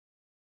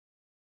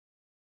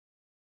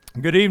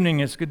Good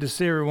evening. It's good to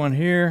see everyone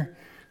here.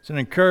 It's an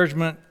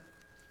encouragement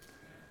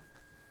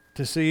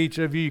to see each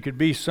of you. You could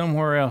be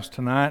somewhere else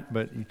tonight,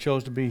 but you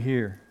chose to be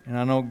here, and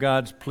I know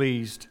God's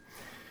pleased.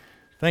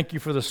 Thank you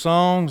for the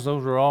songs.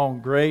 Those are all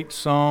great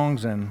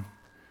songs, and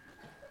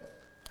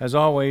as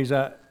always,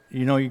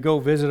 you go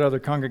visit other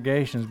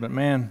congregations, but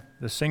man,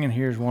 the singing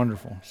here is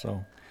wonderful.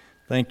 So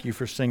thank you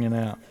for singing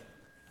out.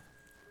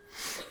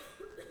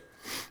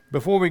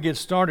 Before we get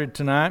started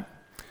tonight,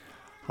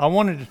 I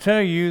wanted to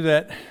tell you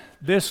that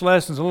this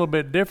lesson is a little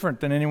bit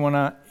different than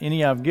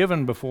any I've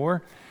given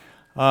before.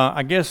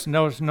 I guess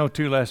there's no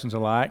two lessons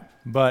alike,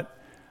 but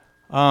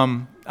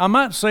I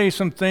might say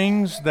some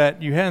things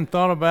that you hadn't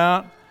thought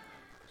about,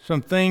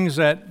 some things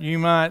that you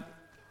might,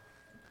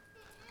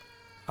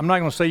 I'm not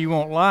going to say you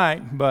won't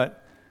like,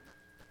 but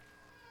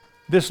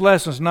this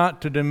lesson is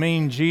not to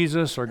demean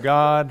Jesus or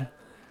God.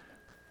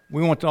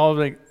 We want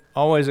to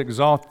always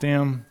exalt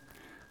them.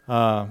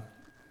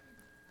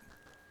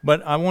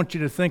 But I want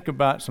you to think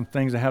about some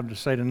things I have to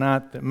say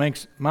tonight that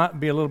might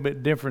be a little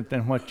bit different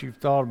than what you've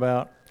thought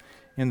about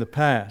in the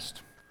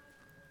past.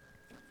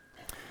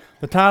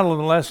 The title of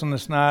the lesson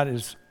this night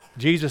is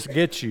Jesus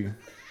Gets You.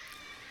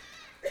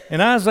 In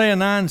Isaiah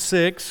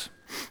 9:6,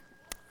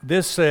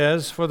 this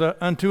says, "For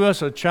unto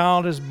us a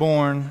child is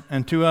born,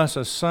 and to us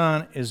a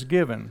son is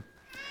given.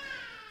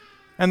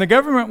 And the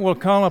government will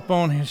call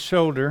upon his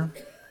shoulder,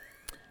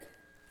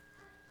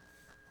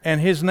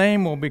 and his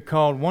name will be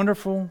called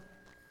Wonderful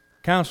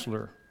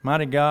Counselor,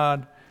 Mighty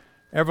God,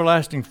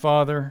 Everlasting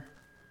Father,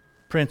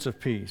 Prince of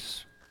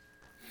Peace."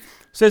 It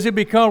says he'll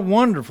be called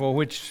Wonderful,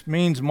 which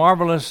means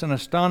marvelous and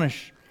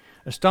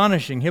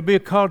astonishing. He'll be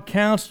called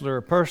Counselor,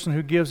 a person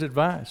who gives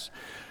advice.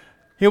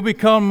 He'll be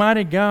called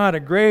Mighty God,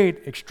 a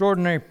great,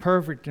 extraordinary,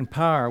 perfect in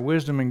power,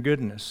 wisdom, and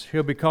goodness.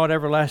 He'll be called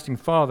Everlasting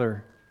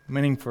Father,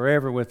 meaning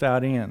forever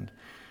without end.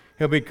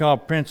 He'll be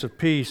called Prince of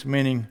Peace,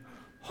 meaning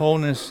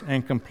wholeness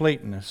and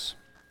completeness.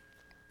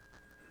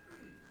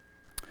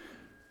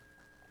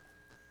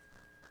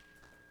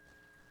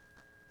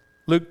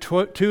 Luke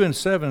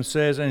 2:7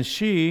 says, "And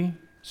she,"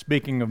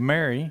 speaking of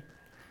Mary,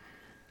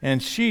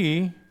 "and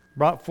she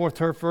brought forth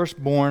her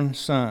firstborn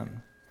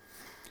son,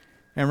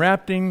 and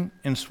wrapped him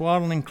in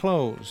swaddling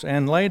clothes,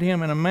 and laid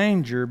him in a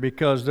manger,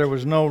 because there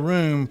was no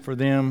room for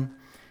them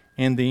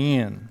in the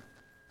inn."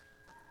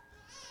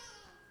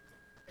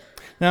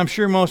 Now, I'm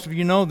sure most of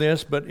you know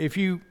this, but if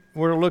you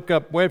were to look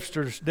up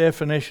Webster's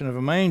definition of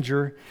a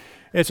manger,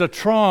 it's a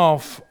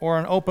trough or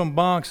an open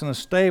box in a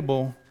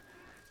stable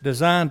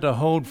designed to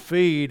hold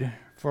feed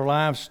for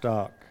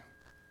livestock.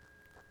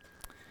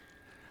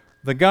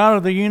 The God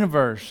of the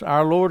universe,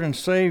 our Lord and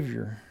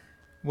Savior,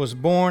 was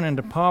born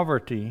into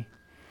poverty,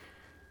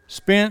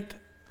 spent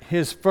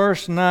his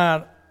first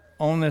night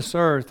on this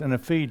earth in a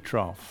feed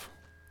trough.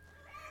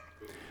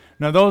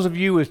 Now, those of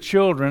you with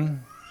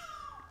children,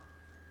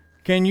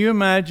 can you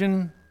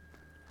imagine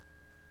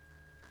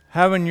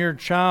having your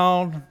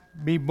child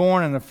be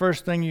born and the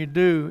first thing you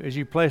do is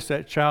you place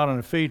that child in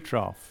a feed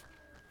trough?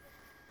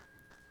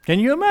 Can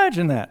you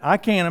imagine that? I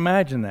can't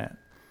imagine that.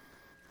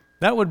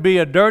 That would be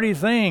a dirty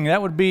thing.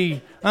 That would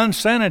be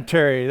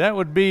unsanitary. That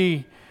would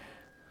be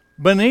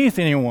beneath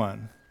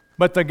anyone.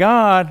 But the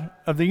God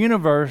of the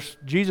universe,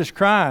 Jesus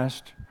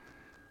Christ,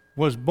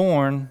 was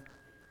born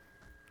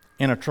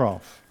in a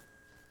trough.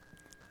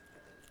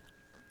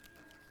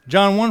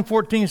 John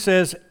 1:14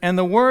 says, "And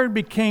the Word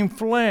became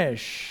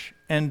flesh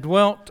and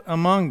dwelt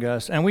among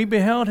us, and we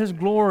beheld his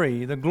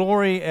glory, the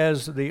glory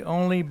as the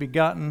only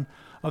begotten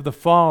of the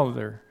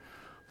Father,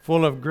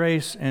 full of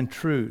grace and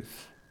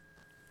truth."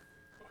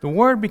 The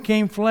Word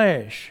became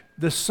flesh.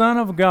 The Son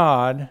of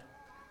God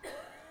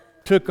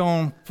took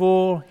on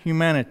full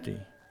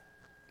humanity.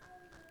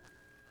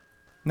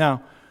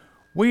 Now,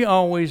 we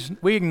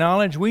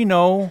acknowledge, we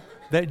know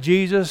that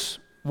Jesus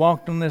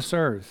walked on this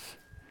earth.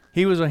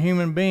 He was a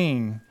human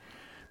being.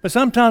 But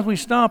sometimes we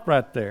stop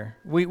right there.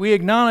 We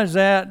acknowledge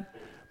that,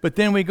 but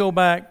then we go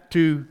back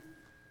to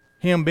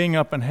him being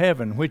up in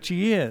heaven, which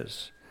he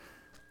is.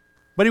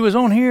 But he was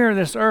on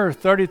this earth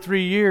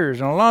 33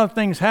 years, and a lot of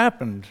things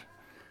happened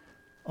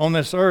on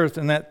this earth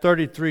in that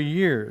 33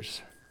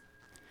 years.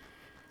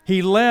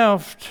 He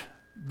left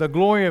the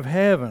glory of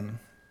heaven,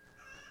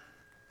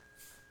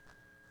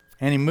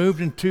 and he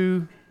moved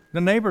into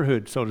the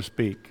neighborhood, so to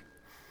speak.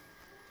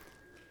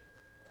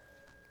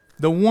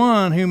 The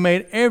one who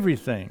made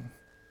everything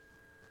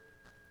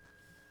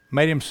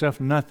made himself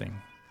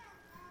nothing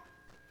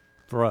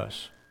for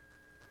us.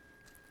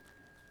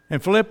 In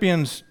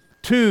Philippians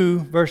 2,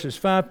 verses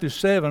 5 through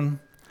 7,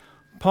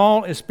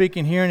 Paul is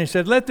speaking here, and he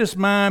said, "Let this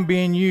mind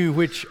be in you,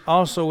 which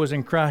also was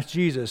in Christ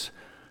Jesus,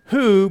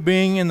 who,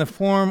 being in the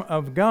form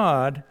of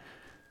God,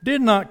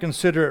 did not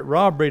consider it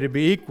robbery to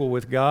be equal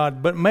with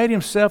God, but made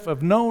himself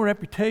of no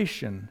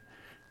reputation,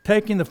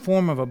 taking the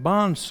form of a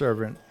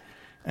bondservant,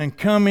 and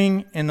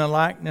coming in the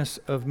likeness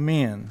of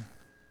men."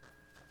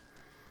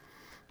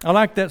 I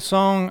like that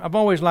song. I've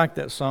always liked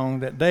that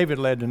song that David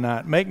led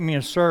tonight, "Make Me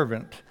a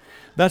Servant."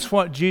 That's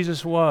what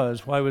Jesus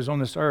was while he was on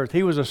this earth.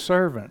 He was a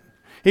servant.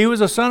 He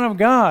was a son of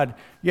God,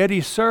 yet he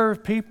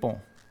served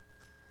people.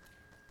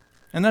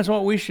 And that's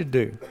what we should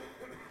do.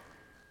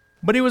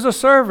 But he was a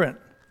servant.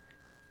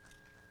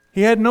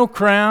 He had no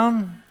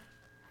crown.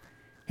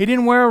 He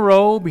didn't wear a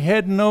robe. He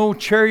had no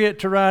chariot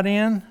to ride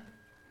in.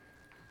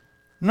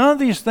 None of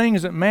these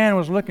things that man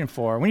was looking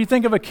for. When you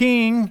think of a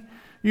king,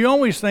 you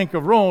always think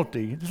of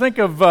royalty. Think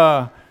of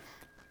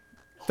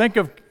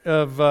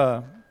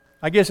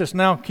I guess it's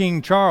now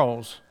King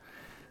Charles.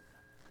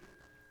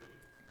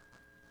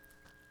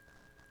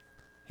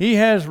 He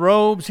has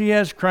robes. He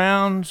has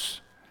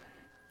crowns.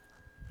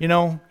 You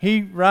know,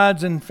 he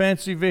rides in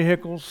fancy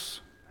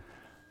vehicles.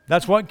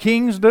 That's what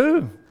kings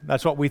do.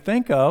 That's what we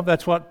think of.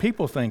 That's what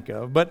people think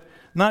of. But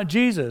not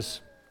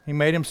Jesus. He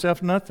made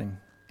himself nothing.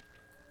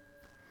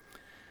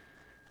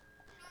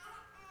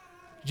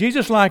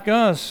 Jesus, like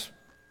us,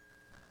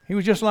 he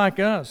was just like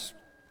us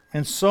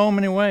in so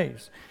many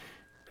ways.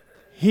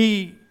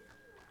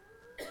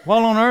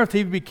 While on earth,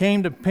 he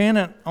became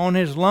dependent on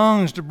his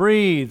lungs to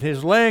breathe,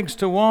 his legs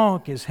to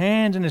walk, his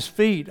hands and his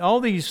feet, all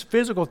these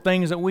physical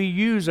things that we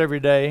use every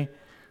day.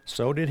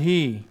 So did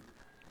he.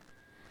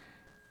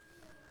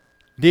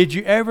 Did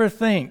you ever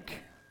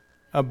think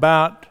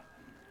about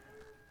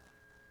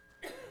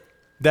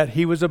that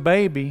he was a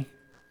baby?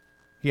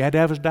 He had to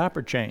have his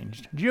diaper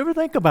changed. Did you ever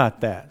think about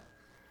that?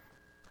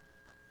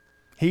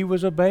 He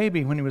was a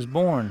baby when he was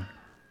born.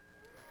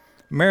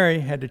 Mary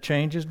had to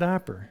change his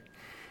diaper.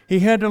 He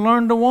had to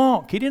learn to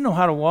walk. He didn't know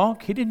how to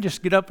walk. He didn't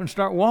just get up and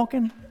start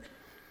walking,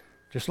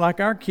 just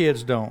like our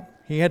kids don't.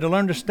 He had to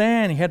learn to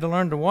stand. He had to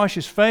learn to wash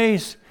his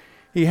face.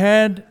 He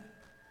had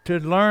to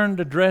learn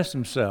to dress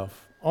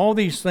himself. All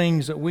these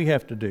things that we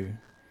have to do.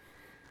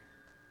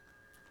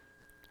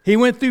 He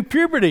went through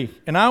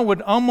puberty, and I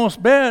would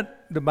almost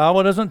bet, the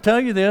Bible doesn't tell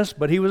you this,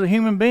 but he was a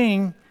human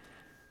being.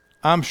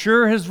 I'm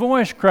sure his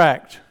voice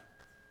cracked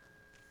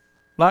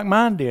like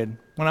mine did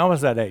when I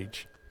was that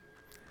age.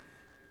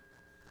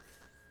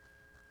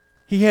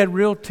 He had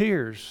real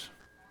tears.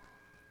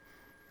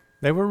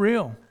 They were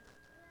real.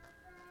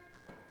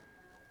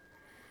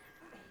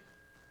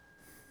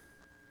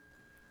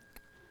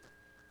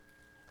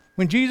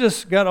 When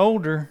Jesus got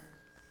older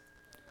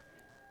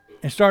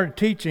and started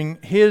teaching,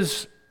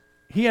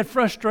 he had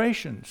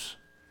frustrations.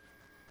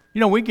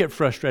 You know, we get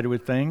frustrated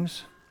with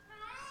things.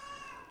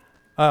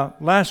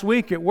 Last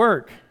week at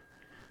work,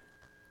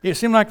 it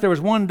seemed like there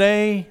was one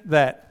day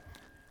that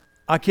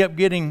I kept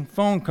getting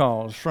phone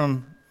calls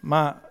from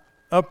my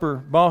upper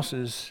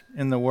bosses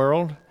in the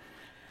world.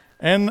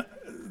 And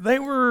they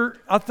were,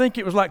 I think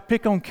it was like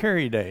pick on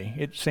Kerry day,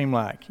 it seemed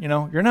like. You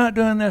know, you're not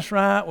doing this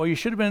right. Well, you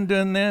should have been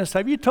doing this.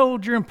 Have you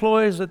told your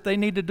employees that they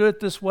need to do it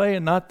this way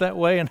and not that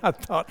way? And I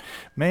thought,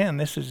 man,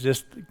 this is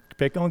just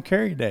pick on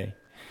Kerry day.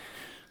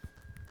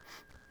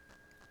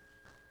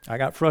 I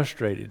got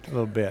frustrated a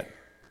little bit.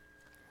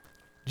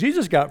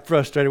 Jesus got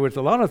frustrated with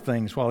a lot of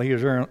things while he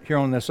was here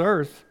on this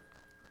earth.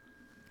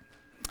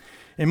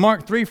 In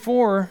Mark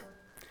 3:4,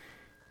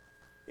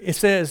 it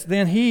says,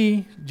 Then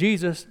he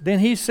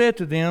said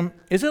to them,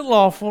 Is it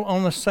lawful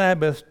on the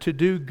Sabbath to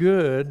do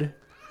good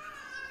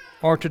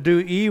or to do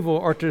evil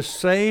or to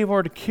save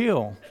or to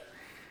kill?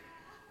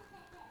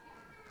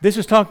 This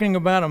is talking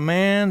about a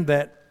man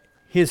that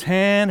his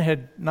hand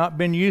had not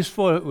been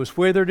useful. It was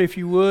withered, if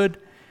you would,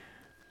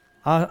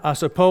 I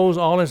suppose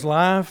all his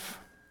life.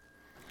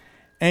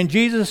 And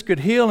Jesus could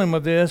heal him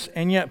of this,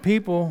 and yet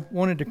people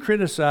wanted to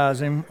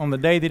criticize him on the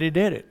day that he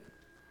did it.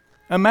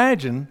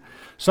 Imagine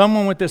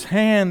someone with this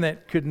hand that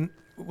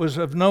was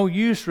of no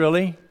use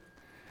really,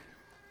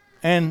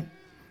 and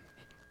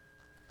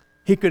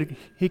he could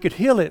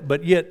heal it,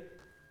 but yet,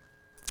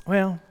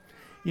 well,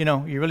 you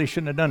know, you really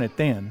shouldn't have done it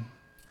then.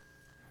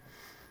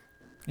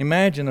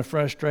 Imagine the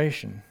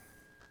frustration.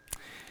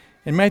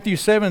 In Matthew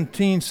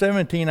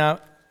 17:17,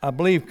 I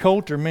believe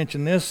Coulter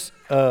mentioned this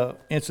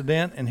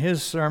incident in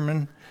his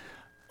sermon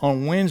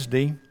on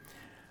Wednesday.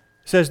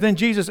 It says, Then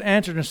Jesus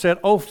answered and said,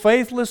 O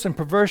faithless and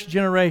perverse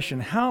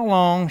generation, how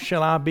long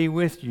shall I be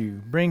with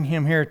you? Bring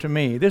him here to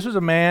me. This was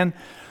a man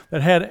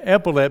that had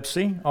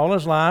epilepsy all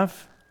his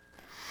life,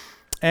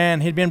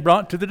 and he'd been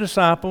brought to the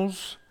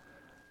disciples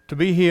to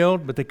be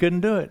healed, but they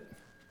couldn't do it.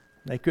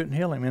 They couldn't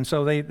heal him. And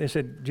so they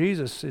said,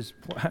 Jesus,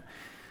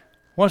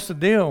 what's the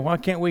deal? Why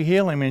can't we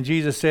heal him? And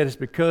Jesus said, it's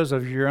because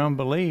of your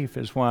unbelief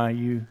is why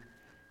you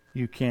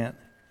can't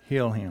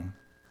heal him.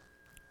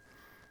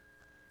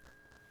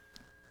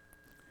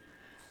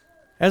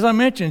 As I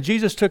mentioned,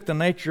 Jesus took the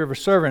nature of a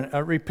servant.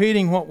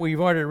 Repeating what we've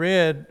already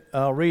read,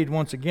 I'll read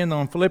once again though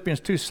in Philippians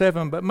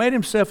 2:7, but made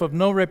himself of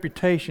no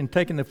reputation,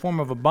 taking the form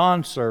of a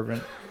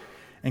bondservant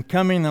and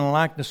coming in the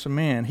likeness of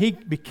men. He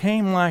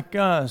became like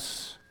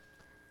us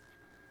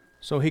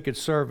so he could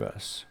serve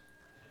us.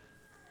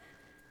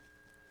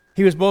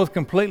 He was both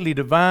completely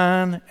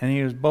divine and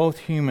he was both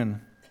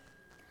human.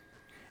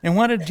 And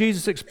why did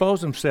Jesus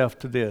expose himself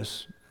to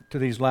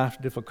these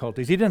life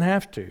difficulties? He didn't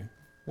have to.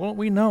 Well,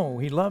 we know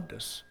he loved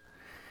us.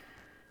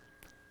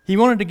 He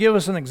wanted to give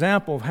us an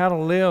example of how to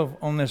live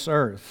on this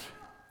earth.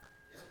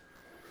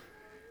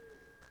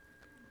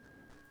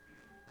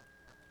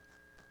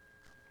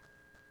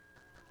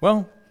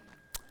 Well,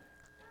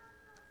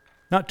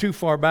 Not too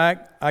far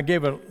back, I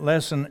gave a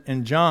lesson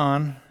in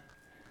John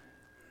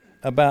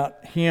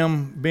about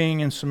him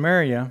being in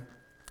Samaria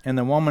and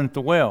the woman at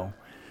the well.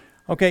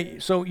 Okay,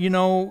 so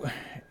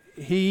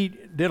he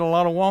did a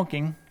lot of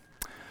walking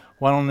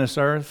while on this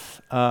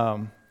earth,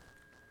 and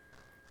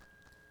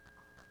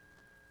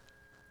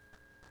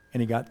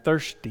he got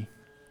thirsty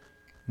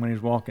when he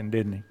was walking,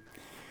 didn't he?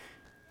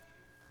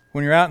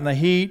 When you're out in the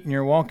heat and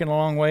you're walking a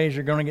long ways,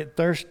 you're going to get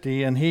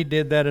thirsty, and he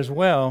did that as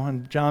well.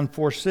 In John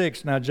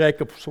 4:6, now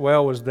Jacob's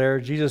well was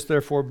there. Jesus,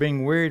 therefore,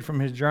 being wearied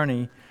from his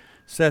journey,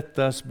 sat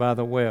thus by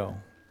the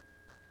well.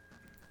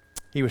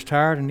 He was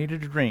tired and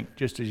needed a drink,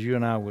 just as you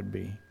and I would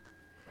be.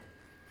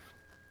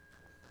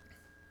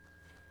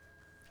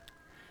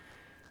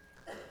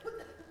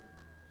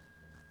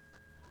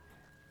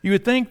 You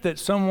would think that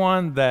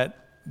someone that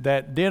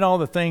did all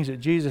the things that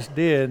Jesus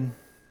did,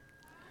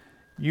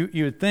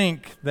 you would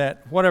think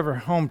that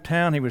whatever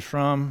hometown he was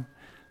from,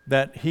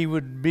 that he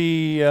would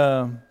be,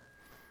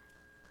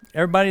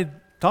 everybody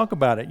talk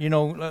about it.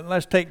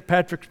 Let's take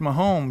Patrick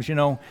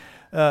Mahomes,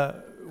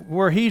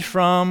 where he's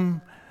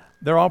from,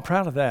 they're all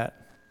proud of that.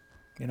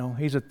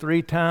 He's a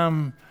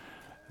 3-time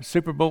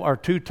Super Bowl, or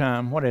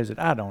 2-time, what is it?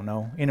 I don't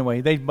know.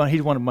 Anyway,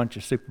 he's won a bunch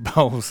of Super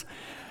Bowls.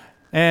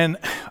 And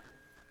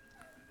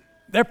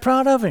they're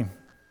proud of him.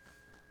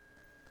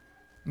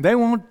 They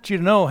want you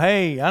to know,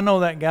 hey, I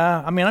know that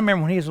guy. I remember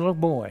when he was a little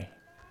boy.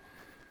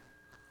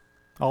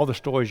 All the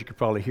stories you could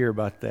probably hear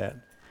about that.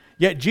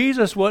 Yet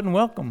Jesus wasn't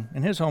welcome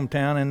in his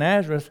hometown in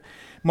Nazareth.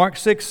 Mark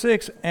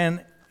 6:6,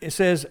 and it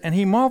says, and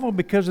he marveled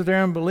because of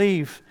their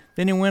unbelief.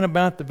 Then he went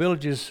about the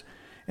villages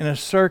in a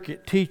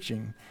circuit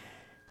teaching.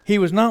 He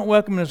was not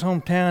welcome in his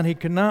hometown. He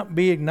could not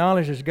be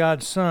acknowledged as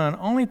God's son.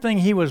 Only thing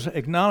he was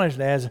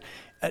acknowledged as,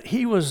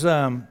 he was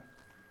a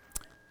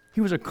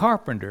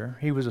carpenter.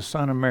 He was a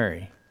son of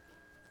Mary.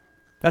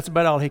 That's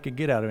about all he could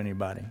get out of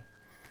anybody.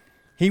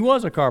 He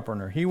was a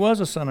carpenter. He was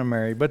a son of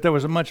Mary, but there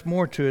was much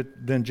more to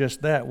it than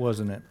just that,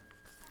 wasn't it?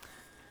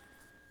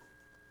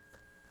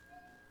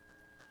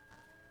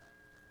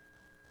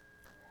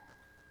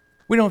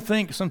 We don't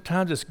think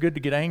sometimes it's good to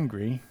get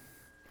angry.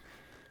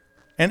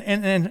 And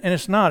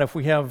it's not. If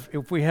we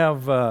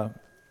have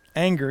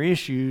anger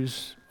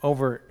issues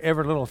over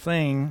every little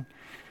thing,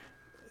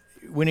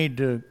 we need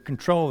to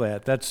control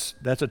that. That's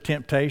a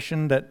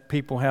temptation that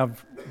people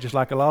have, just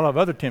like a lot of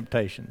other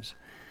temptations.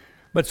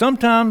 But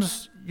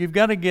sometimes you've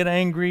got to get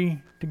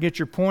angry to get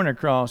your point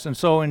across. And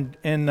so in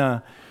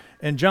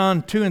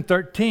John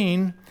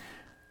 2:13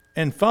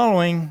 and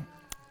following,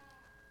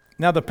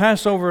 now the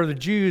Passover of the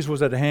Jews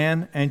was at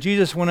hand, and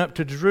Jesus went up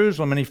to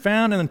Jerusalem, and he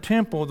found in the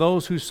temple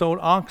those who sold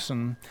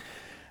oxen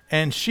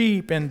and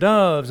sheep and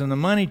doves and the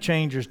money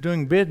changers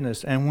doing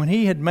business. And when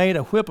he had made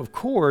a whip of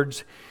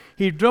cords,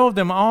 he drove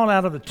them all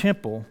out of the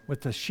temple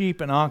with the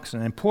sheep and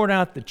oxen, and poured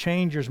out the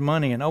changers'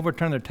 money and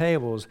overturned their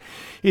tables.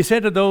 He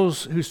said to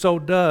those who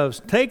sold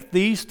doves, take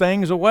these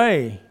things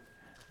away.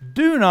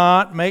 Do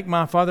not make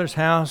my Father's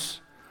house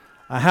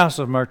a house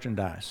of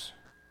merchandise.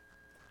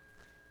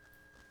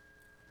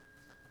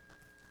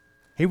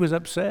 He was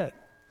upset,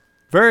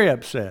 very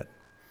upset.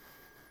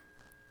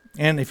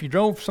 And if you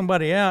drove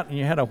somebody out and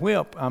you had a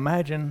whip, I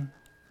imagine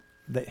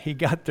that he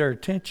got their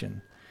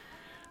attention.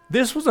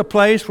 This was a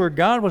place where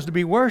God was to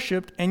be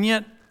worshipped, and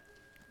yet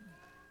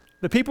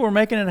the people were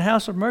making it a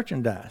house of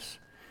merchandise.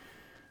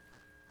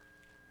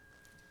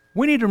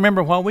 We need to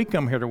remember why we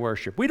come here to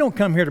worship. We don't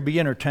come here to be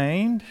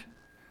entertained.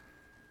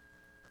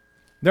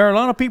 There are a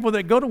lot of people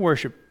that go to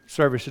worship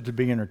services to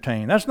be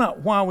entertained. That's not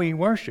why we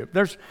worship.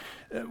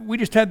 We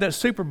just had that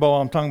Super Bowl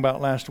I'm talking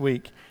about last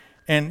week,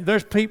 and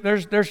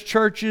there's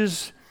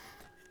churches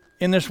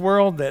in this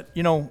world that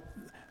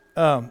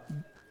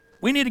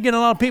we need to get a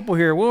lot of people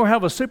here. We'll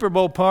have a Super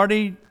Bowl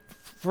party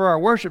for our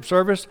worship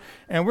service,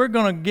 and we're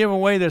going to give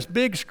away this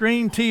big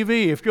screen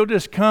TV. If you'll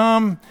just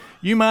come,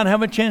 you might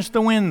have a chance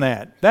to win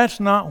that. That's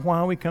not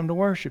why we come to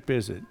worship,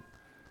 is it?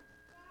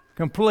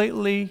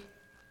 Completely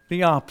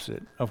the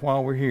opposite of why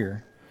we're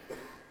here.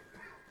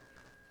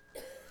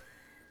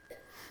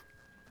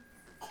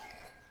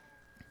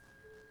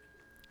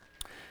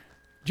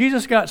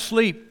 Jesus got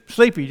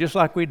sleepy just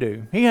like we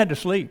do. He had to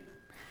sleep.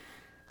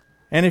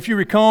 And if you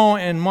recall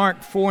in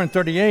Mark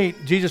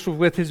 4:38, Jesus was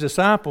with his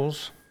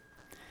disciples,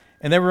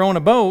 and they were on a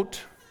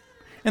boat,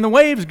 and the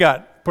waves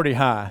got pretty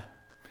high.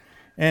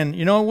 And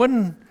it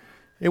wasn't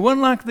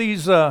like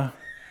these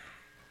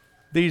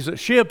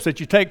ships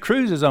that you take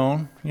cruises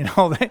on.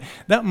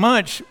 Not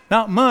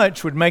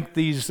much would make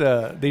these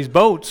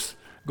boats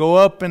go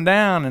up and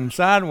down and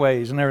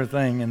sideways and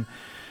everything. And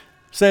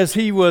says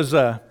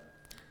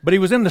but he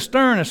was in the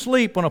stern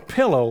asleep on a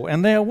pillow,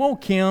 and they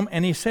awoke him,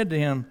 and he said to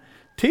him,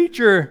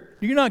 Teacher,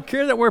 do you not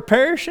care that we're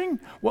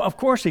perishing? Well, of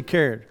course he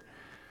cared.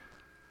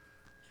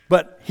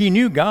 But he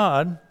knew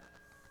God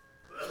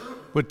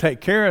would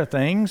take care of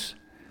things.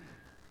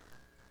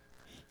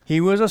 He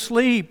was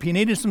asleep. He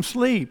needed some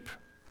sleep.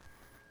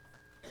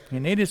 He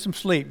needed some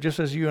sleep, just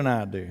as you and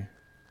I do.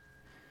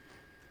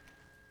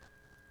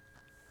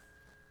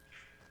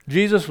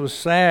 Jesus was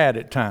sad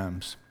at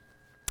times.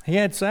 He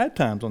had sad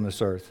times on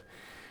this earth.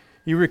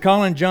 You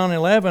recall in John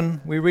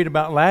 11, we read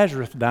about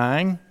Lazarus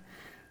dying.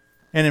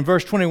 And in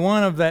verse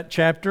 21 of that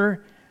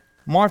chapter,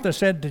 Martha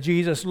said to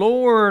Jesus,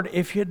 "Lord,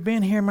 if you'd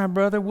been here, my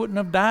brother wouldn't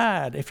have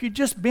died. If you'd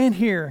just been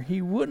here,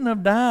 he wouldn't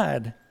have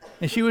died."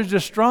 And she was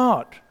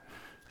distraught.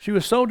 She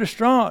was so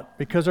distraught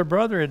because her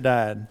brother had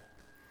died.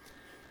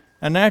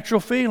 A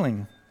natural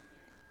feeling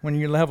when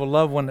you have a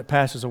loved one that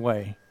passes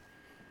away.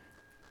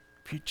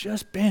 If you'd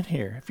just been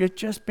here, if you'd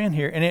just been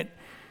here. And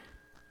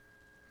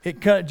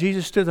it cut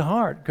Jesus to the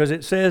heart, because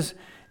it says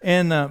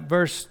in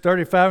verse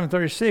 35 and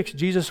 36,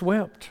 Jesus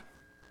wept.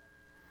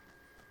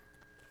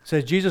 It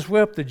says, Jesus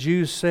wept, the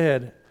Jews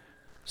said,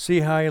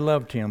 "See how he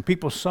loved him."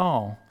 People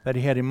saw that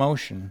he had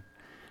emotion.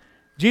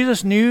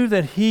 Jesus knew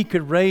that he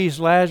could raise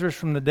Lazarus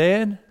from the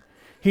dead.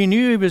 He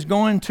knew he was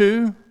going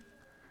to,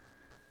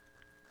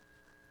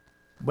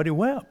 but he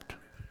wept.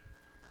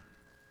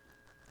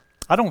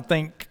 I don't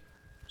think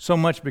so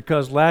much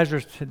because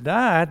Lazarus had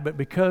died, but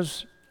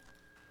because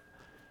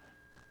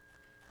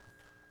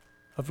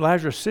of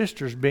Lazarus'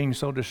 sisters being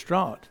so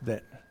distraught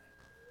that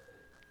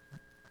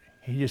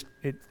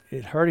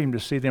it hurt him to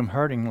see them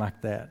hurting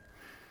like that.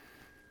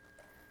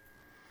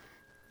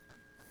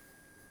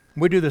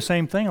 We do the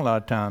same thing a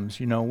lot of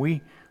times. You know,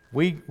 we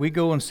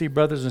go and see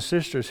brothers and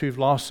sisters who've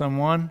lost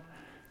someone,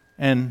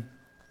 and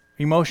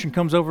emotion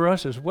comes over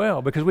us as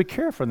well because we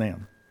care for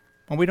them,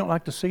 and we don't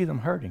like to see them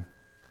hurting.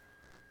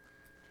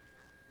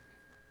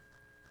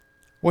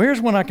 Well,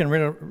 here's one I can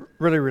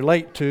really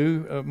relate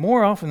to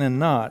more often than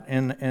not.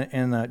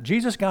 And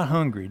Jesus got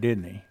hungry,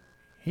 didn't he?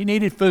 He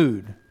needed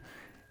food.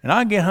 And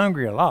I get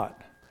hungry a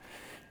lot.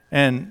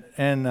 And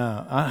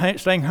I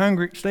stay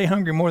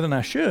hungry more than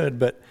I should.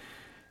 But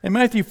in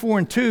Matthew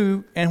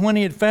 4:2, and when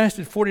he had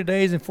fasted 40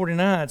 days and 40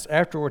 nights,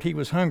 afterward he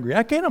was hungry.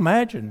 I can't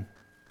imagine.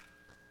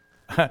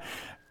 I'm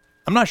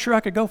not sure I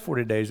could go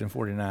 40 days and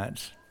 40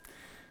 nights.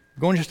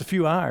 Going just a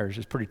few hours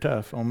is pretty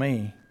tough on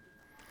me.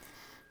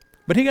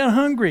 But he got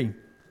hungry.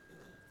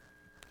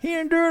 He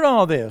endured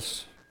all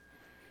this.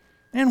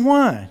 And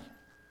why?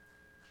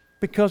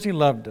 Because he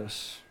loved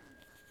us.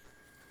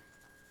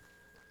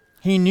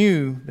 He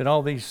knew how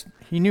all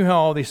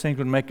these things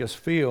would make us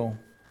feel.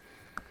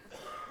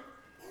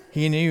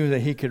 He knew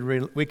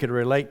that we could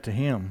relate to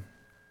him.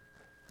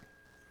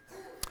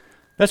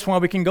 That's why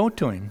we can go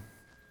to him.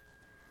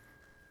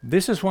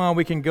 This is why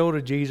we can go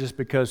to Jesus,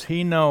 because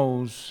he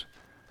knows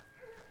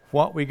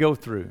what we go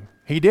through.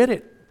 He did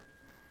it.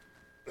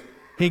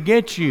 He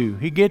gets you.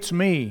 He gets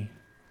me.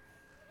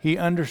 He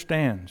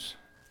understands.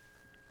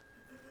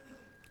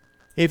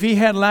 If he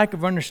had lack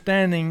of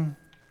understanding,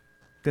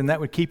 then that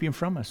would keep him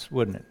from us,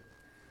 wouldn't it?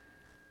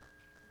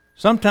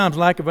 Sometimes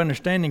lack of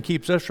understanding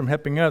keeps us from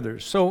helping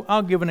others. So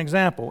I'll give an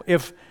example.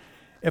 If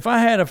I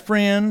had a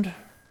friend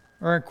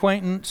or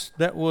acquaintance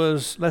that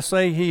was, let's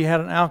say he had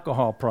an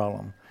alcohol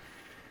problem,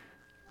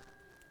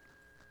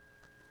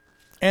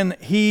 and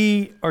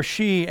he or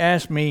she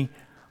asked me,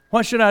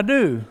 "What should I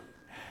do?"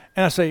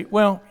 And I say,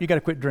 "Well, you got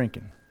to quit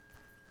drinking."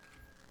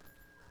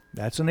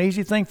 That's an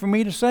easy thing for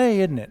me to say,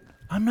 isn't it?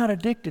 I'm not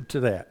addicted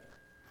to that.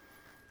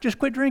 Just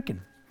quit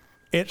drinking.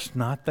 It's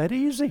not that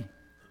easy.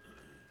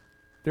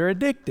 They're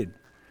addicted.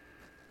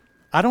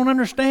 I don't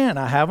understand.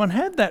 I haven't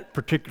had that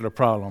particular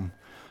problem.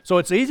 So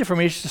it's easy for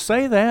me to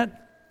say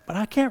that, but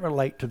I can't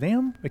relate to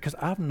them because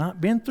I've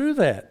not been through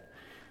that.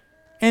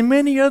 And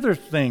many other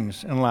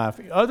things in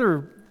life,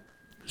 other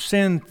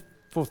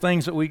sinful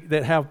things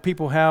that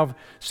people have,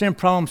 sin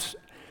problems.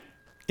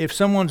 If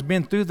someone's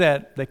been through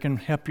that, they can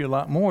help you a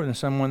lot more than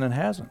someone that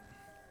hasn't.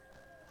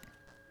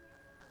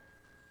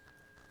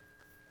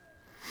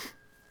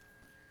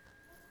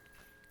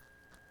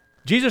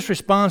 Jesus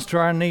responds to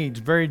our needs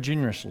very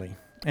generously.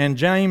 And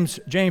James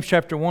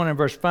chapter 1 and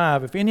verse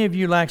 5, "If any of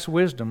you lacks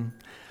wisdom,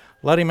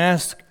 let him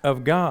ask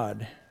of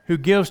God, who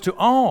gives to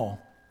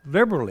all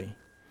liberally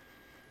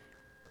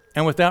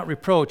and without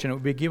reproach, and it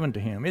will be given to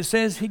him." It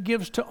says he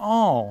gives to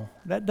all.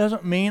 That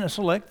doesn't mean a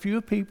select few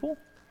of people.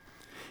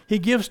 He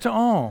gives to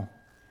all.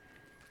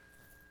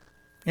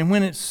 And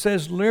when it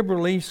says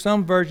liberally,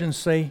 some versions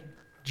say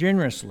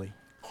generously.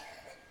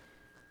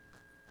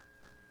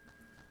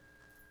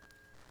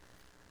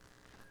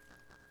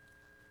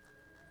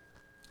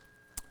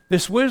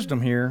 This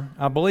wisdom here,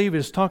 I believe,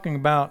 is talking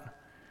about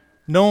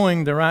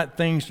knowing the right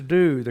things to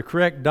do, the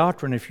correct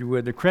doctrine, if you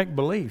would, the correct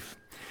belief.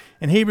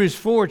 In Hebrews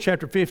 4,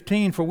 chapter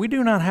 15, "For we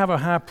do not have a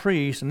high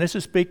priest," and this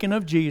is speaking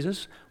of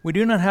Jesus, "we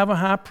do not have a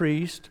high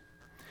priest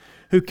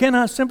who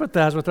cannot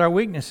sympathize with our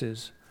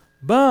weaknesses,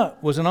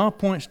 but was in all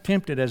points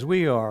tempted as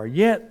we are,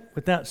 yet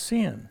without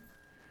sin.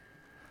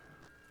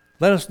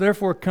 Let us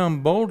therefore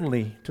come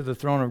boldly to the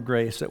throne of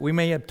grace, that we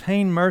may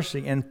obtain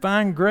mercy and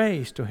find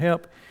grace to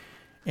help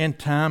in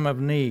time of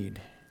need."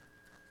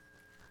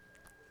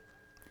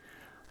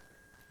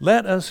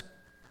 Let us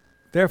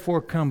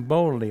therefore come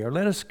boldly, or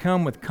let us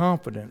come with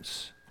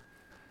confidence.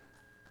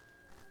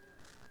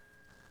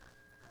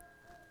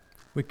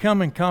 We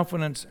come in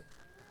confidence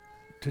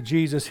to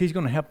Jesus. He's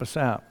going to help us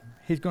out.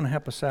 He's going to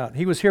help us out.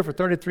 He was here for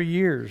 33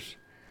 years.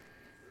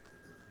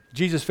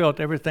 Jesus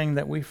felt everything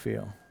that we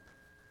feel.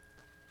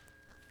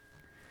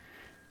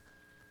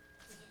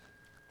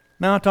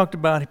 Now I talked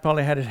about he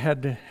probably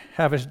had to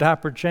have his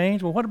diaper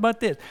changed. Well, what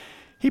about this?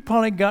 He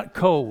probably got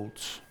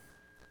colds.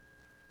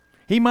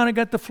 He might have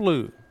got the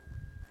flu.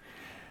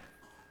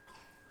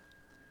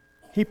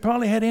 He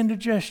probably had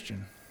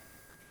indigestion.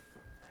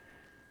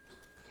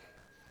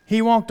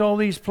 He walked all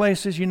these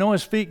places. You know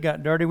his feet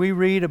got dirty. We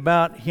read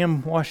about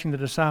him washing the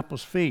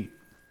disciples' feet.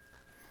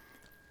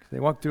 They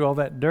walked through all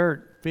that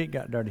dirt, feet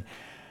got dirty.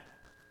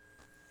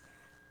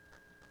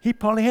 He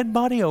probably had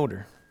body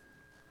odor.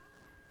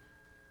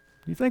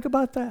 You think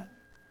about that?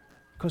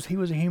 Because he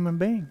was a human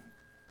being.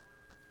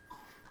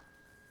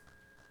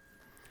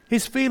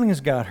 His feelings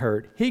got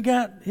hurt.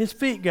 His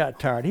feet got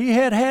tired. He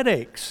had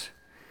headaches.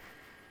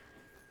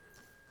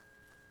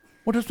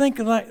 Well, to think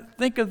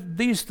of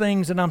these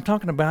things that I'm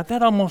talking about,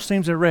 that almost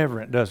seems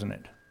irreverent, doesn't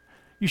it?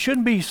 You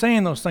shouldn't be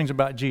saying those things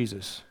about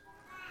Jesus.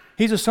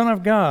 He's a Son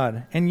of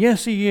God, and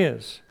yes, He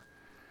is.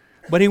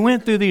 But He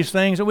went through these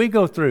things that we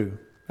go through.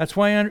 That's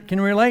why He can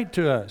relate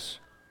to us.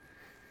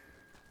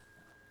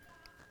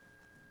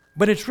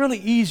 But it's really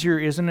easier,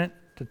 isn't it,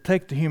 to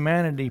take the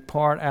humanity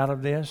part out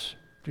of this?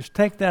 Just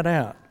take that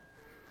out.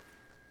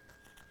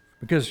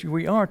 Because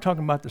we are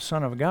talking about the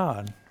Son of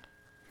God.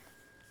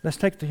 Let's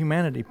take the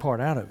humanity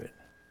part out of it.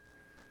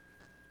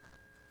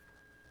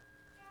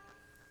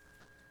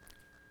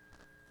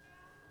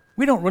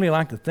 We don't really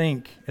like to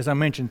think, as I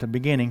mentioned at the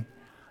beginning,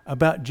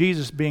 about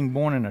Jesus being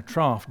born in a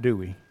trough, do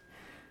we?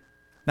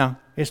 Now,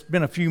 it's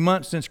been a few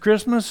months since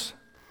Christmas.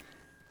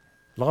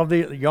 A lot of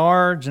the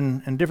yards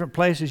and different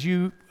places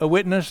you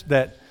witnessed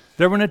that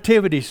there were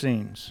nativity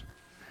scenes.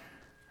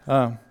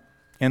 And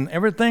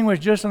everything was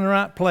just in the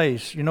right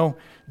place. You know,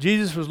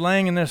 Jesus was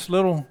laying in this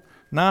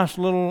nice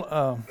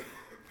little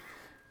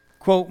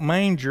quote,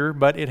 manger,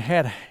 but it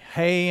had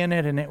hay in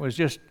it, and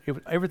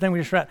everything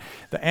was just right.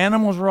 The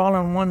animals were all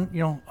in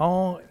one,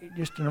 all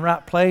just in the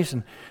right place,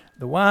 and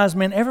the wise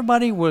men,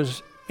 everybody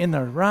was in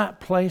the right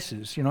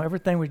places.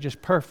 Everything was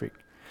just perfect.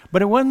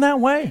 But it wasn't that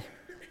way.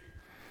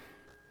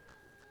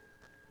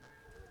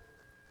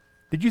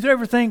 Did you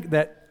ever think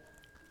that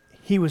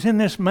He was in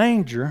this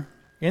manger,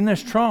 in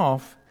this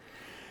trough,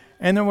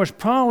 and there was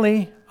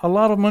probably a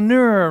lot of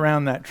manure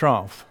around that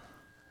trough?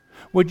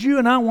 Would you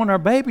and I want our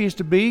babies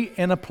to be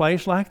in a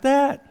place like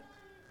that?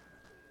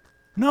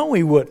 No,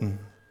 we wouldn't.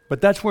 But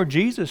that's where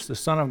Jesus, the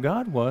Son of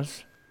God,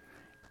 was.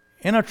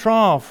 In a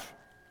trough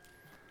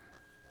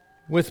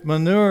with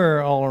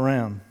manure all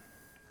around.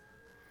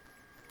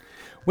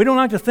 We don't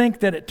like to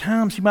think that at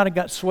times He might have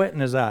got sweat in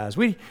His eyes.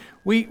 We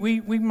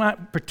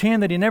might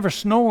pretend that He never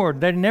snored,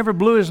 that He never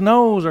blew His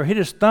nose or hit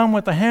His thumb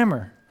with a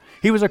hammer.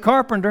 He was a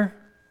carpenter.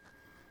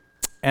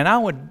 And I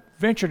would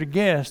venture to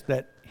guess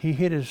that He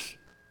hit his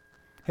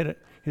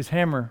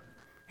hammer,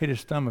 hit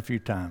his thumb a few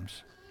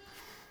times.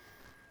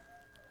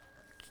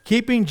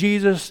 Keeping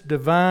Jesus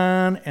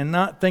divine and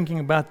not thinking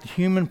about the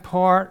human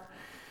part,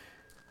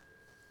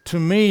 to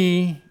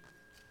me,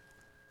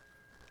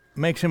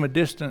 makes Him a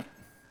distant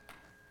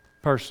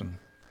person.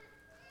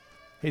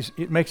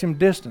 It makes Him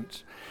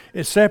distant.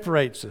 It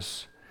separates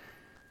us.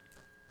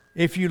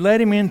 If you let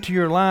Him into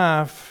your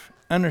life,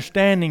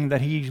 understanding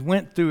that He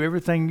went through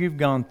everything you've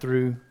gone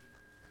through,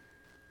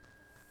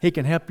 He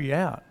can help you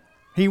out.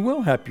 He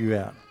will help you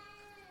out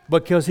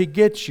because He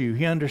gets you.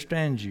 He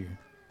understands you.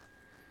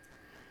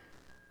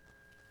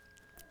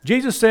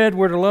 Jesus said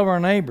we're to love our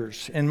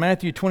neighbors in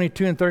Matthew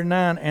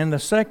 22:39, and the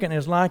second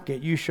is like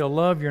it, you shall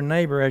love your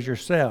neighbor as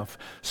yourself,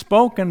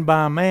 spoken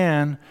by a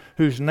man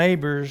whose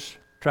neighbors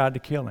tried to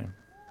kill him.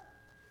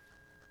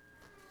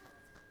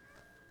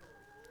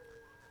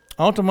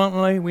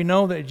 Ultimately, we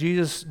know that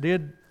Jesus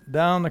did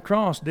die on the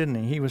cross, didn't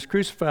He? He was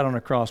crucified on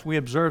the cross. We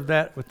observed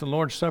that with the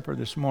Lord's Supper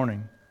this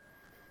morning.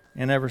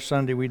 And every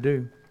Sunday we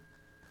do.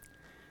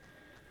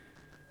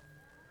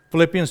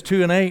 Philippians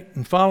 2:8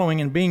 and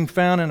following, and being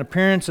found in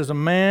appearance as a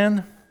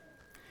man,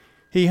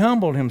 He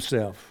humbled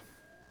Himself,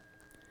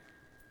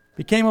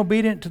 became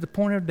obedient to the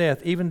point of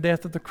death, even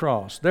death of the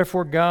cross.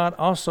 Therefore God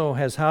also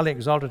has highly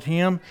exalted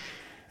Him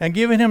and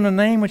given Him the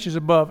name which is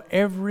above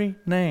every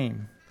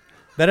name,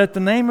 that at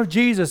the name of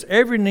Jesus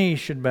every knee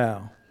should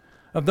bow,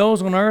 of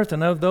those on earth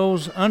and of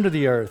those under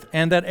the earth,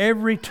 and that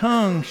every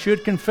tongue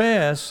should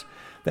confess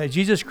that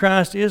Jesus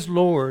Christ is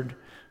Lord,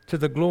 to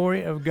the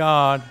glory of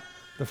God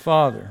the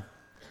Father.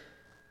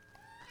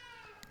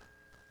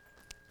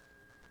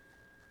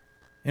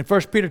 In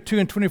 1 Peter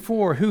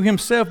 2:24, who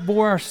Himself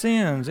bore our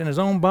sins in His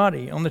own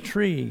body on the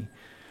tree,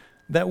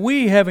 that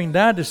we, having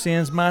died to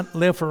sins, might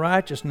live for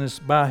righteousness,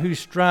 by whose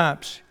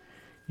stripes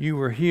you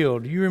were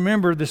healed. You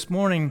remember this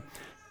morning,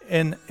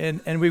 and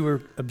we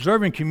were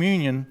observing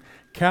communion,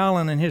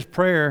 Callan in his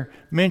prayer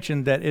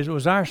mentioned that it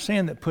was our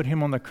sin that put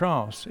Him on the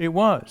cross. It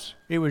was.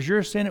 It was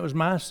your sin, it was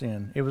my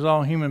sin. It was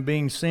all human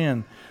being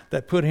sin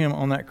that put Him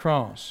on that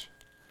cross.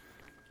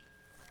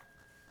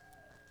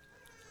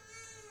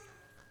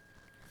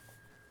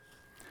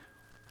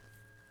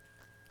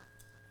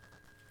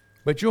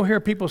 But you'll hear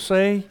people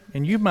say,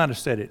 and you might have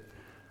said it,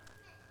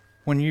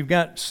 when you've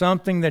got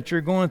something that you're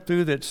going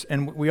through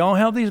and we all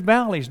have these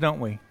valleys, don't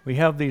we? We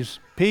have these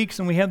peaks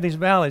and we have these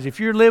valleys. If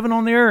you're living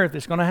on the earth,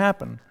 it's going to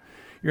happen.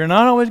 You're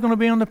not always going to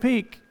be on the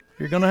peak.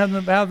 You're going to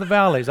have the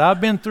valleys.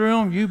 I've been through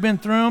them. You've been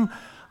through them.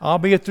 I'll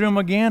be through them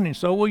again, and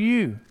so will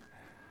you.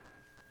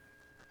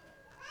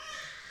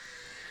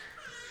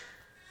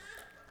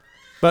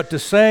 But to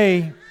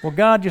say, well,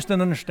 God just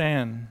doesn't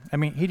understand. I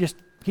mean, He just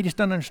doesn't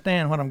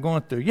understand what I'm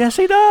going through. Yes,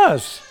 He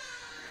does.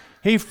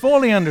 He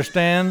fully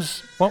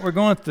understands what we're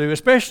going through,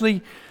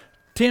 especially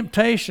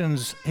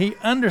temptations. He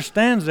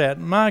understands that.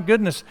 My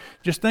goodness,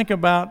 just think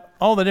about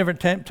all the different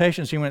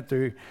temptations He went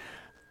through.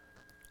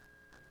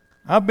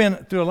 I've been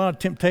through a lot of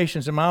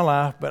temptations in my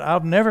life, but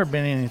I've never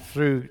been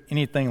through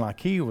anything like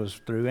He was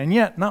through. And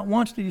yet, not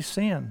once did He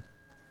sin.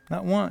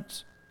 Not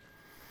once.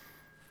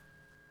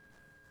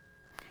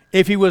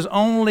 If He was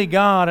only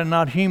God and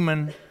not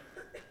human,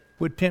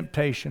 would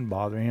temptation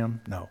bother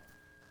Him? No.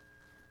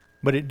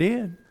 But it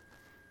did.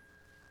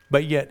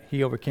 But yet,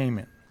 He overcame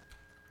it.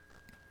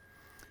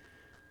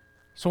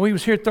 So He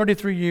was here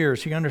 33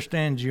 years. He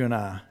understands you and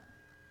I.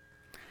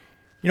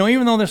 You know,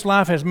 even though this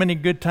life has many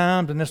good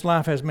times and this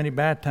life has many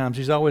bad times,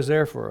 He's always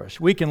there for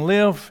us. We can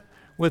live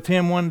with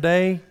Him one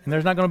day, and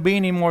there's not going to be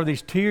any more of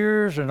these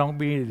tears. There's not going to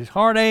be these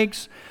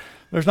heartaches.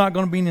 There's not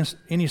going to be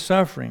any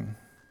suffering.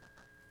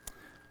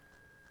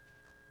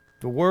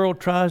 The world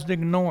tries to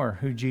ignore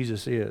who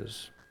Jesus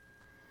is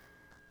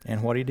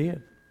and what He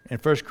did. In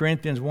 1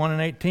 Corinthians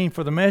 1:18,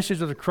 for the message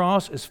of the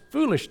cross is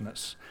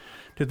foolishness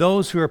to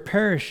those who are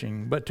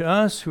perishing, but to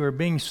us who are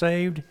being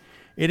saved,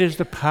 it is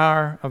the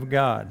power of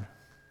God.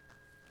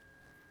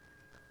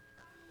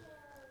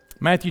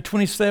 Matthew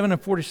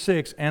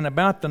 27:46, and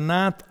about the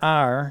 9th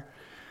hour,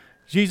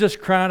 Jesus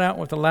cried out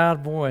with a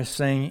loud voice,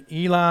 saying,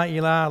 Eli,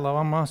 Eli,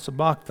 lama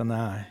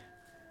sabachthani.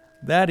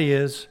 That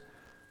is,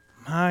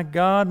 my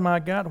God,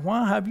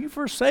 why have you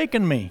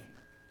forsaken me?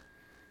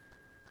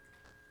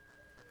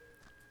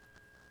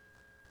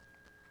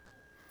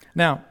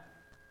 Now,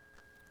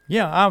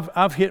 yeah,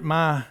 I've hit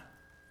my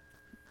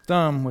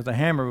thumb with a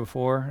hammer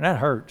before. That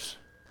hurts.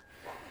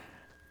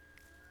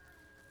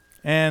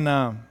 And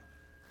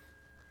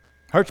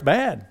hurts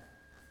bad.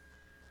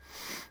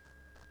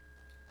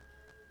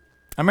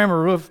 I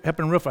remember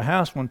helping roof a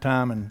house one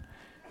time,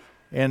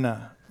 and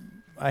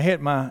I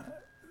hit my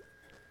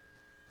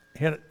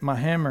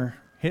hammer,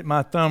 hit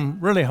my thumb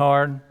really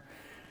hard,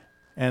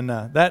 and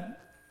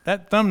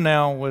that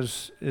thumbnail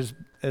was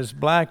as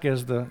black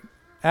as the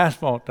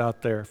asphalt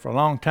out there for a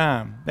long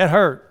time. That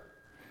hurt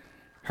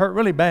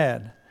really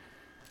bad.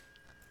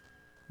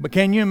 But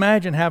can you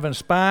imagine having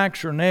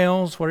spikes or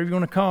nails, whatever you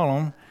want to call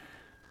them,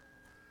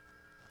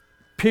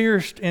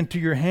 pierced into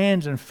your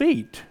hands and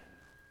feet?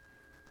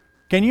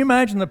 Can you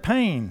imagine the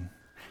pain?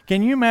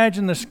 Can you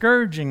imagine the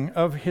scourging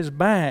of His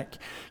back?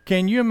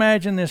 Can you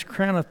imagine this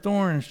crown of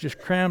thorns just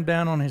crammed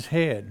down on His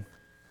head?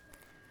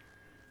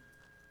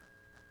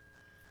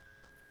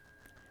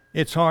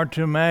 It's hard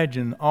to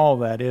imagine all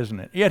that, isn't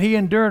it? Yet He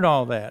endured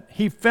all that.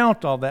 He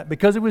felt all that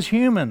because it was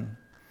human.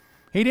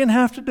 He didn't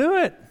have to do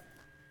it,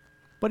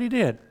 but He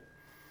did.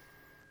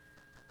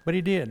 But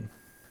He did.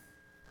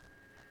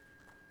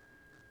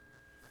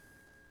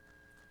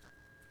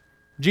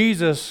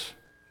 Jesus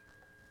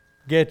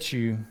gets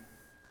you,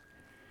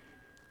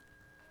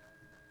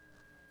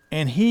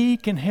 and He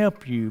can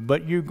help you,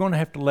 but you're going to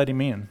have to let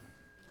Him in.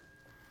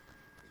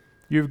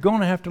 You're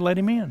going to have to let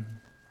Him in.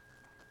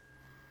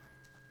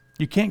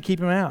 You can't keep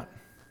Him out.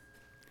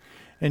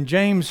 In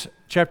James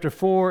chapter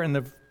 4 and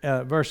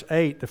the verse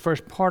 8, the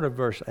first part of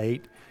verse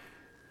 8,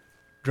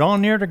 draw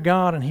near to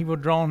God and He will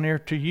draw near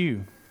to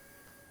you.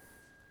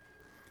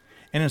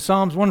 And in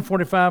Psalms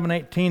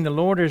 145:18, the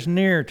Lord is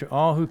near to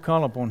all who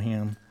call upon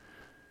Him,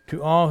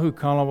 to all who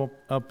call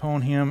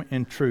upon Him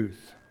in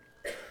truth.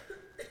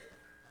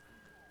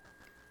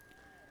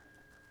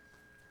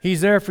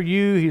 He's there for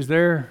you. He's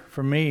there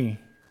for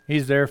me.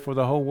 He's there for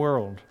the whole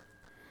world.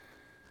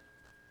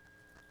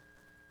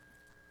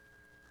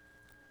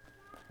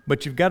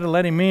 But you've got to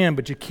let Him in.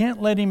 But you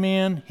can't let Him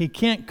in. He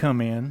can't come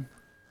in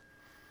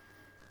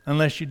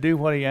unless you do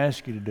what He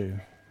asks you to do.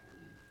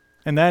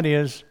 And that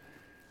is,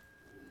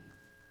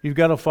 you've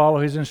got to follow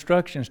His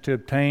instructions to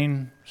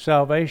obtain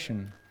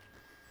salvation.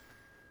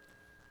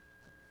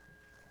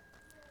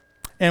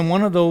 And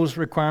one of those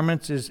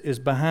requirements is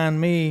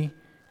behind me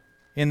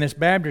in this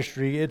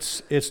baptistry.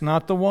 It's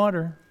not the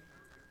water.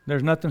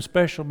 There's nothing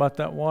special about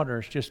that water.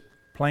 It's just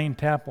plain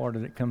tap water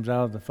that comes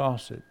out of the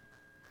faucet.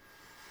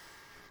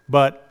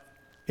 But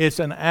it's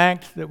an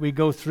act that we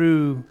go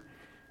through.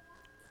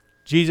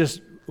 He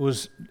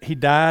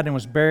died and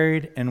was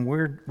buried, and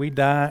we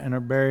die and are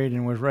buried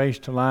and was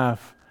raised to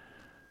life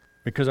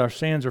because our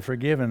sins are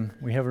forgiven.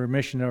 We have a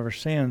remission of our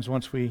sins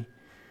once we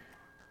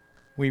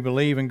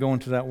believe and go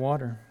into that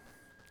water.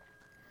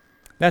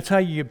 That's how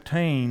you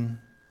obtain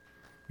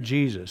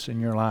Jesus in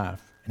your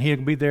life, and He'll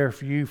be there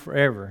for you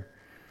forever.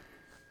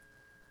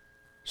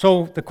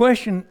 So the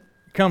question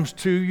comes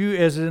to you,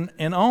 as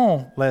in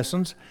all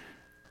lessons,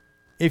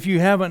 if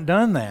you haven't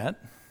done that,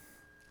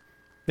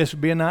 this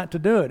would be a night to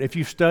do it. If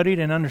you've studied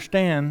and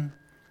understand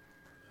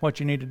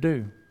what you need to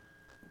do.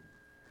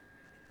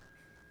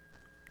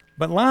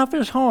 But life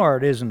is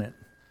hard, isn't it?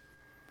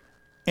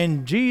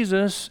 And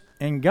Jesus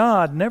and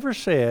God never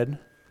said,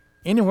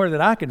 anywhere that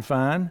I could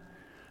find,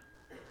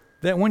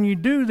 that when you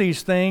do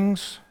these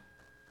things,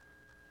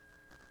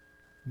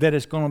 that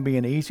it's going to be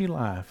an easy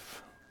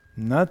life.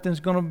 Nothing's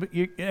going to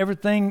be,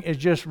 everything is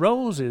just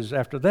roses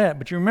after that.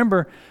 But you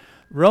remember,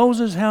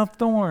 roses have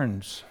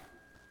thorns.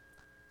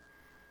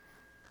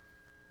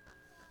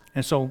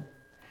 And so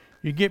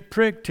you get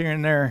pricked here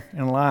and there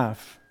in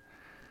life.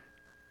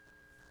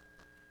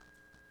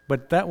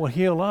 But that will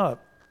heal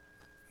up.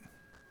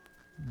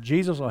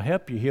 Jesus will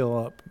help you heal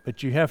up,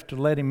 but you have to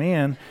let him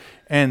in.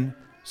 And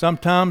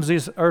sometimes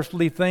these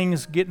earthly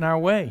things get in our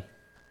way.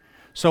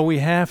 So we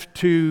have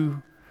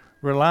to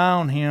rely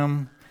on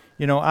him.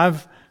 You know,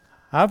 I've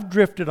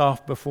drifted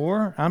off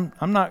before. I'm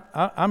not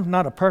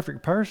a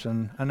perfect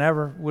person. I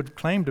never would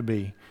claim to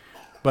be.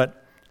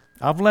 But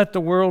I've let the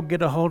world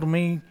get a hold of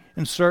me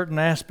in certain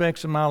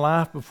aspects of my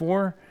life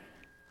before,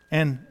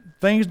 and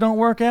things don't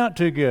work out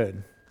too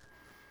good.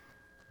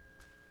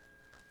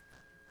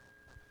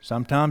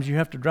 Sometimes you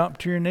have to drop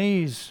to your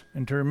knees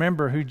and to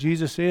remember who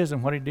Jesus is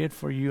and what he did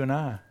for you and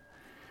I.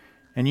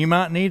 And you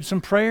might need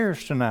some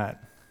prayers tonight.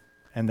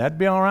 And that'd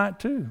be all right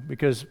too,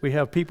 because we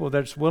have people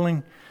that's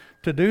willing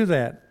to do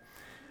that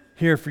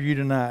here for you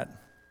tonight.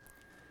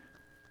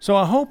 So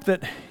I hope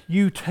that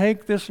you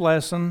take this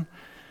lesson,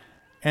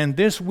 and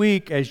this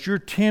week as you're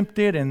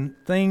tempted and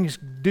things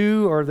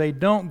do or they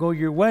don't go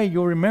your way,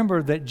 you'll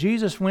remember that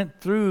Jesus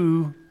went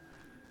through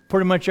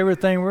pretty much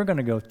everything we're going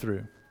to go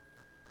through.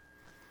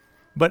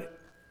 But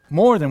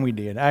more than we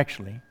did,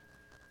 actually,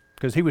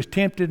 because he was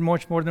tempted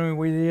much more than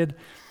we did.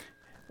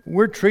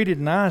 We're treated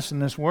nice in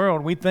this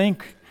world. We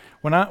think,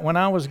 when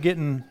I was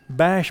getting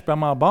bashed by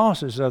my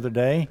bosses the other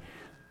day,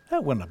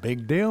 that wasn't a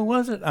big deal,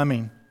 was it? I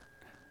mean,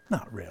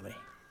 not really.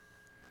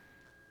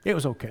 It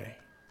was okay.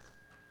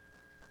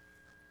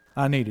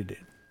 I needed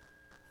it.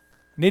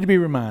 Need to be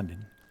reminded.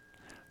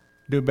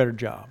 Do a better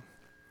job.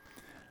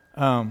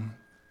 So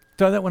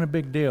that wasn't a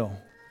big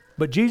deal.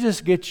 But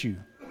Jesus gets you.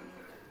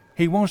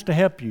 He wants to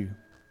help you.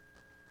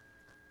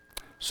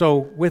 So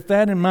with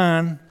that in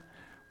mind,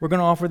 we're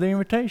going to offer the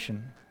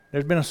invitation.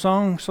 There's been a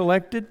song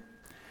selected,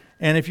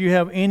 and if you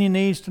have any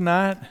needs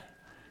tonight,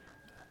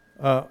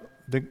 the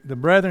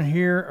brethren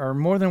here are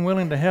more than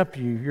willing to help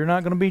you. You're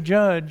not going to be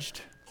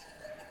judged,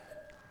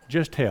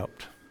 just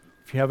helped.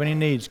 If you have any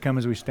needs, come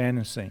as we stand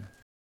and sing.